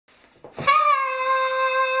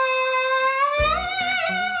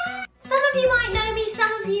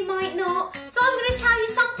you might not. So I'm going to tell you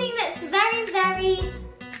something that's very, very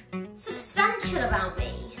substantial about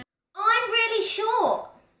me. I'm really short.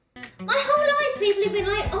 My whole life people have been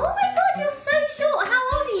like, oh my God, you're so short. How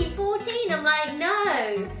old are you, 14? I'm like,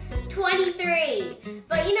 no, 23.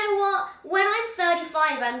 But you know what? When I'm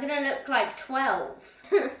 35, I'm going to look like 12.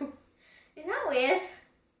 Is that weird?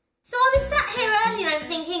 So I was sat here earlier and I'm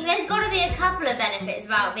thinking there's got to be a couple of benefits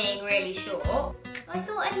about being really short. So I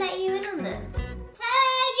thought I'd let you in on them.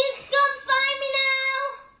 Hey, you can come find me now!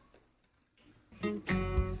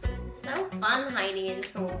 So fun hiding in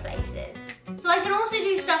small places. So I can also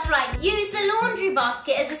do stuff like use the laundry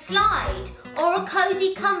basket as a slide or a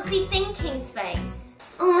cozy, comfy thinking space.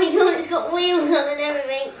 Oh my God, it's got wheels on and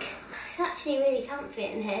everything. It's actually really comfy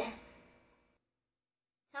in here.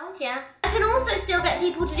 Told ya. I can also still get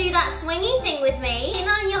people to do that swingy thing with me. You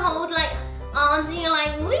know, you hold like arms and you're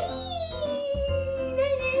like, wee!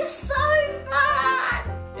 This is so fun!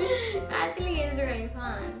 It actually is really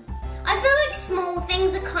fun. I feel like small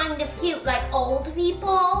things are kind of cute, like old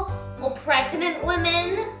people or pregnant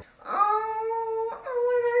women. Oh, I'm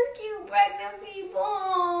one of those cute pregnant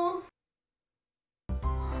people. I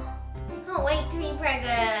can't wait to be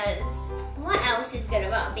preggers. What else is good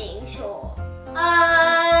about being short?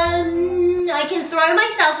 I can throw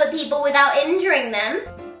myself at people without injuring them.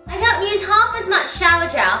 I don't use half as much shower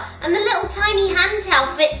gel, and the little tiny hand towel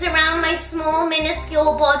fits around my small,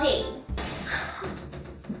 minuscule body.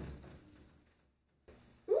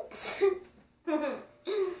 Oops.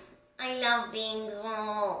 I love being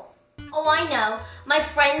small. Oh, I know. My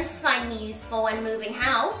friends find me useful when moving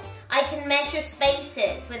house. I can measure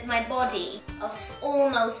spaces with my body of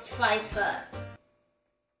almost 5 foot.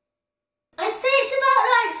 I'd say it's about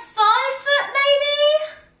like 5 foot maybe.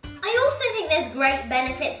 I also think there's great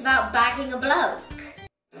benefits about bagging a bloke.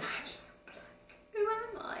 Bagging a bloke? Who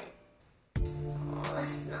am I? Oh,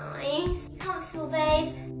 that's nice. You comfortable,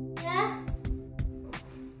 babe? Yeah?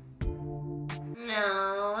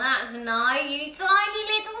 No, that's nice, you tiny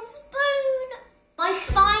little spoon. My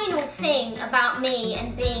final thing about me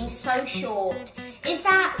and being so short is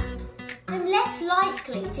that I'm less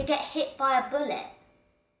likely to get hit by a bullet.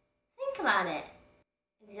 Think about it.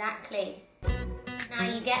 Exactly. Now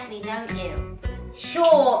you get me, don't you?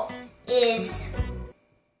 Short is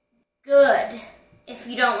good if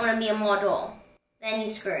you don't want to be a model. Then you're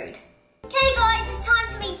screwed. Okay guys, it's time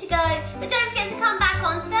for me to go. But don't forget to come back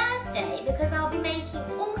on Thursday because I'll be making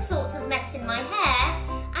all sorts of mess in my hair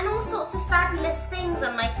and all sorts of fabulous things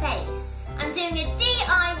on my face.